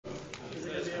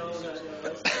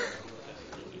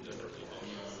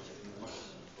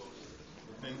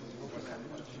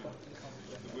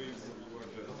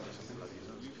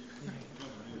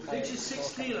bench is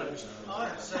 6 kilos. I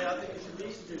have to say, I think it should be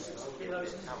easy to do 6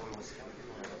 kilos.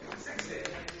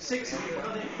 6, I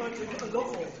think it's going to do a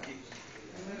lot more.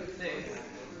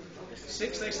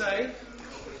 6, they say.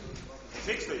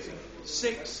 6, they say.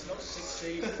 6, not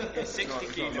 60. Yeah, 60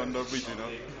 kilos. Under bridge, you know.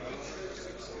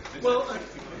 Well, a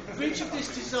bridge of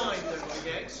this design, don't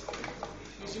forget,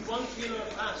 using 1 kilo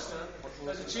of pasta,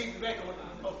 has achieved a record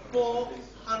of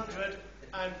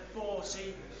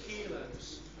 440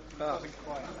 kilos. Oh.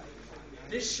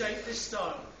 This shape, this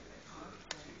style.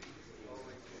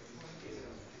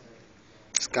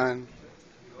 It's going.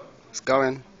 It's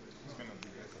going.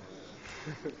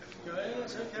 Go ahead,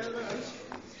 that's okay, look.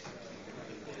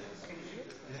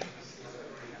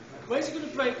 Where's it going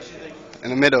to break, do you think? In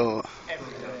the middle.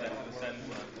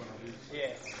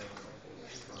 Yeah.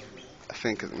 I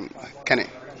think. Can it?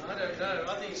 I don't know.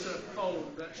 I think it's going to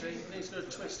fold, actually. I think it's going to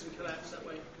twist and collapse that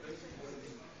way.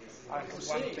 We'll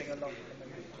see.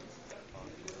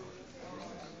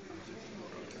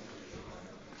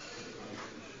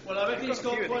 Well, I reckon it's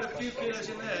got quite a few kilos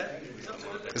in there.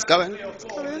 It's going. 3 or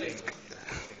 4, isn't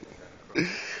it?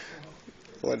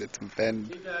 Want it to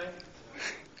bend. Keep going.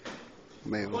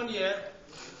 Maybe. 1 year,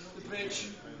 the bridge,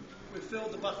 we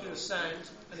filled the bucket with sand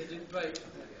and it didn't break.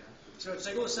 So we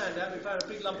take all the sand out, we found a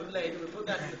big lump of lead and we put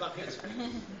that in the bucket.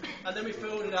 And then we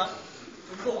filled it up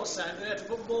with more sand, and we had to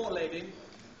put more lead in.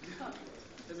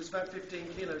 It was about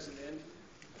 15 kilos in the end.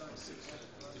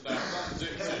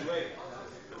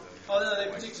 Oh no, they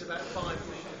predicted about 5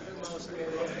 miles an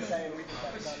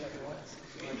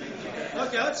hour.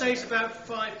 Okay, I'd say it's about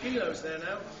 5 kilos there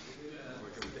now.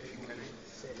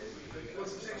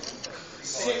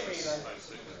 6.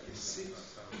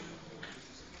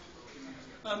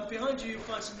 Behind you, you'll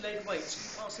find some lead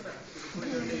weights. Pass them out.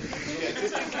 Yeah,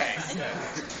 just in case.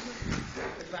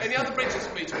 Any other bridges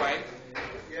for me to weigh?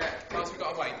 Yeah. Whilst we've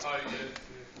got to wait. Oh, yeah.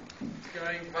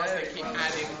 Going Whilst they keep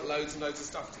adding loads and loads of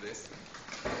stuff to this.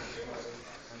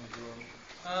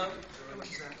 How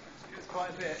much is that? It's quite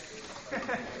a bit.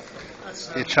 That's,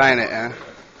 You're trying it, yeah?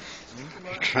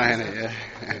 You're trying it, yeah?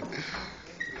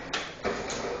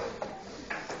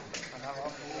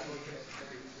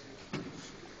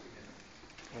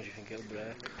 What do you think it'll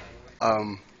break?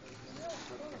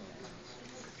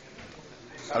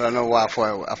 I don't know why I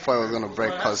thought it was going to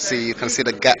break, because see, you can see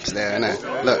the gaps there, innit?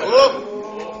 Look.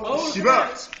 oh,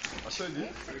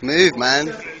 Move, man.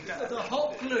 the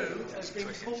hot glue has been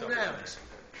pulled out.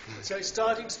 So it's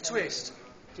starting to twist.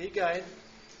 Keep going.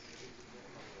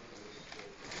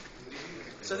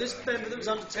 So this member that was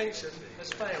under tension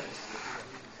has failed.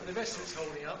 And the rest of it's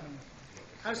holding up.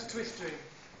 How's the twist doing?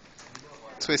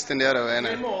 Twisting the other way, Any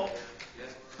innit? more?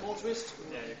 More twist?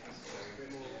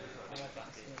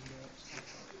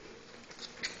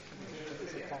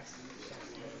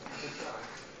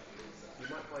 You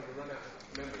might find you run out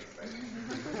of memory space.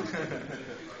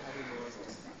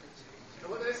 And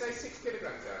what did they say, 6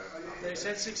 kilograms out? They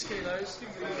said 6 kilos.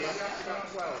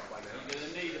 About 12 by now. You're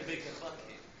going to need a bigger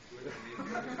bucket.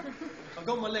 I've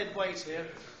got my lead weight here.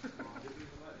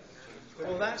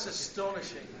 Well, that's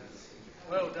astonishing.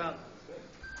 Well done.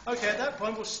 Okay, at that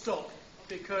point we'll stop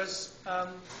because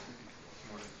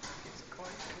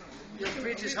your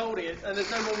bridge is holding it and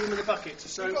there's no more room in the bucket.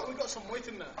 So We've got some weight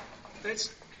in there. let's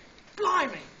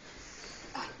blimey.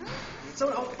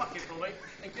 Someone hold the bucket for me.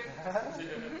 Thank you.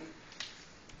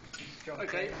 Okay, let me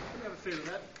have a feel of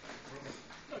that.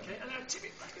 Okay, and now tip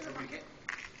it back in the bucket.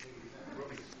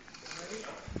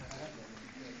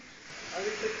 Only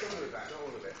 6 some of it back, not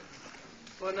all of it.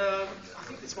 Well, no, I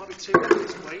think this might be too heavy,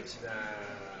 this weight.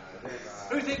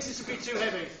 Who thinks this would be too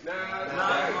heavy? No.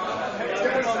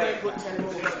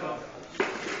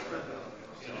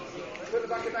 Put the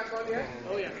bucket back on yet?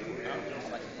 Oh, yeah.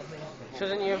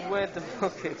 Shouldn't you have weighed the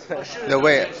bucket? The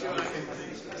weight.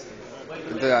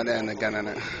 Do that then again,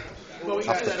 innit?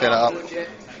 Have to fill it up.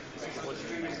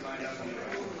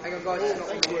 Hang on, guys, it's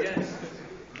not wood.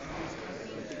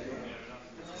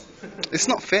 It's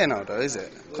not fair now, though, is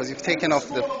it? Because you've taken off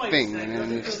the thing and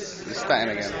then you're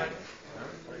starting again.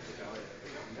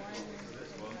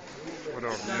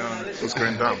 It's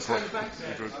going down, so it's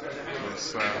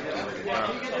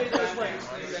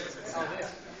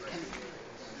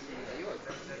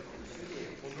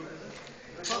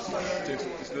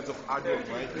It's lots of adult,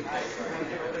 right?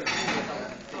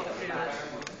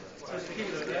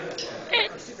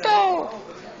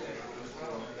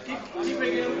 Keep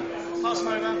bringing. Pass them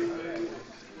over.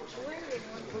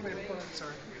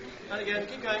 Sorry. And again,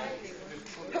 keep going.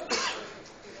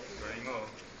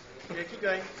 Yeah, keep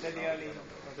going.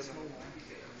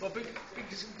 Well,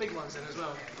 big ones then as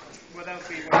well. Well, that would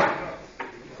be what you've got.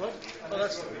 What? Oh,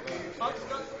 that's.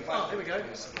 Oh, here we go.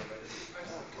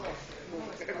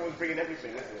 Everyone's bringing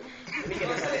everything, isn't it?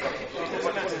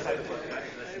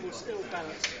 It will still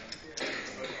balance.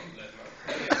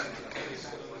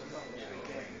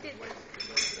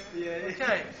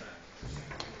 Okay.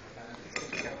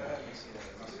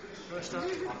 First up.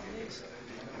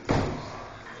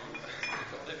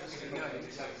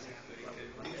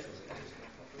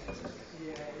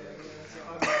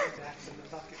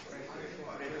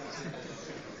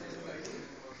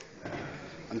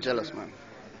 I'm jealous, man.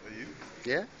 Are you?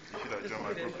 Yeah? You should have joined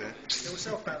my group there. It will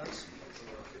self-balance.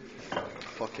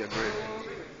 Fuck your bridge.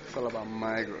 It's all about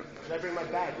my group. Should I bring my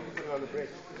bag and put it on the bridge?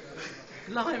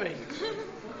 Blimey.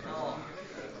 Oh.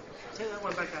 Take that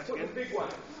one back out again. The big one.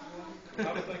 Put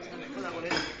that one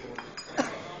in.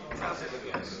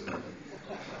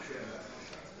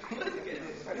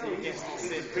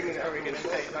 He's bringing it over again and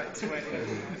take like 20.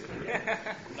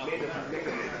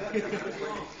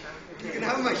 You can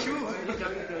have my shoe. I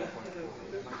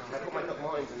put my top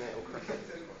mines in it.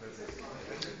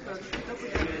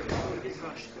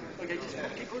 Okay, just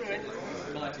keep putting it in.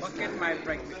 Bucket might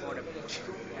break before the beach.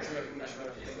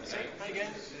 Say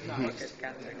again. Bucket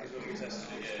can't break it.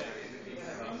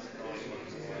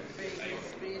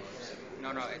 No,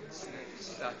 it's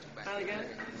not bad. And again.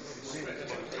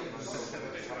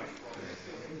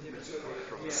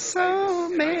 So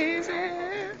amazing.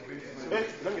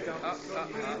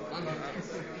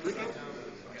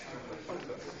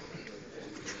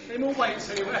 Any more weights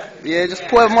anywhere? Yeah, just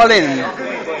put them all in.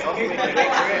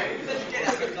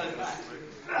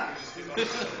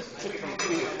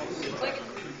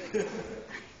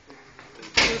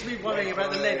 Just me worrying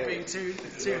about the lead being too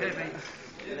heavy.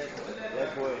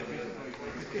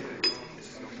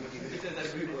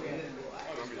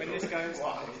 When this goes,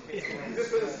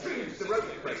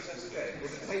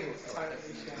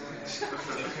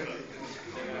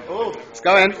 It's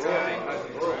going.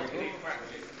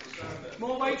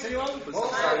 More weights, anyone?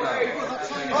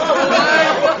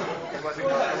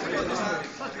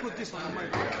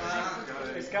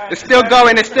 It's still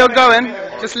going, it's still going.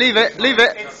 Just leave it, leave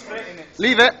it.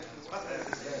 Leave it.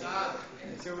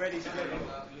 it's already splitting.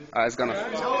 Alright, it's gonna.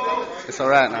 It's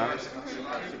alright now.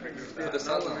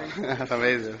 That's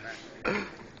amazing.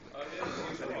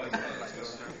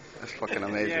 That's fucking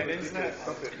amazing. Yeah, isn't it?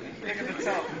 Look at the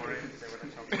top.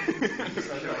 Let's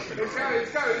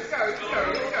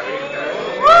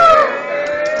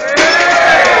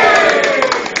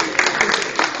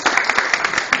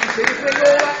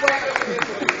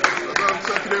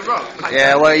go.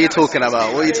 Yeah, what are you talking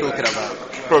about? What are you talking about?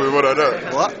 Probably more than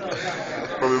that. What?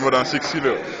 Probably more than 6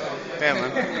 kilo. Yeah,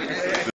 man.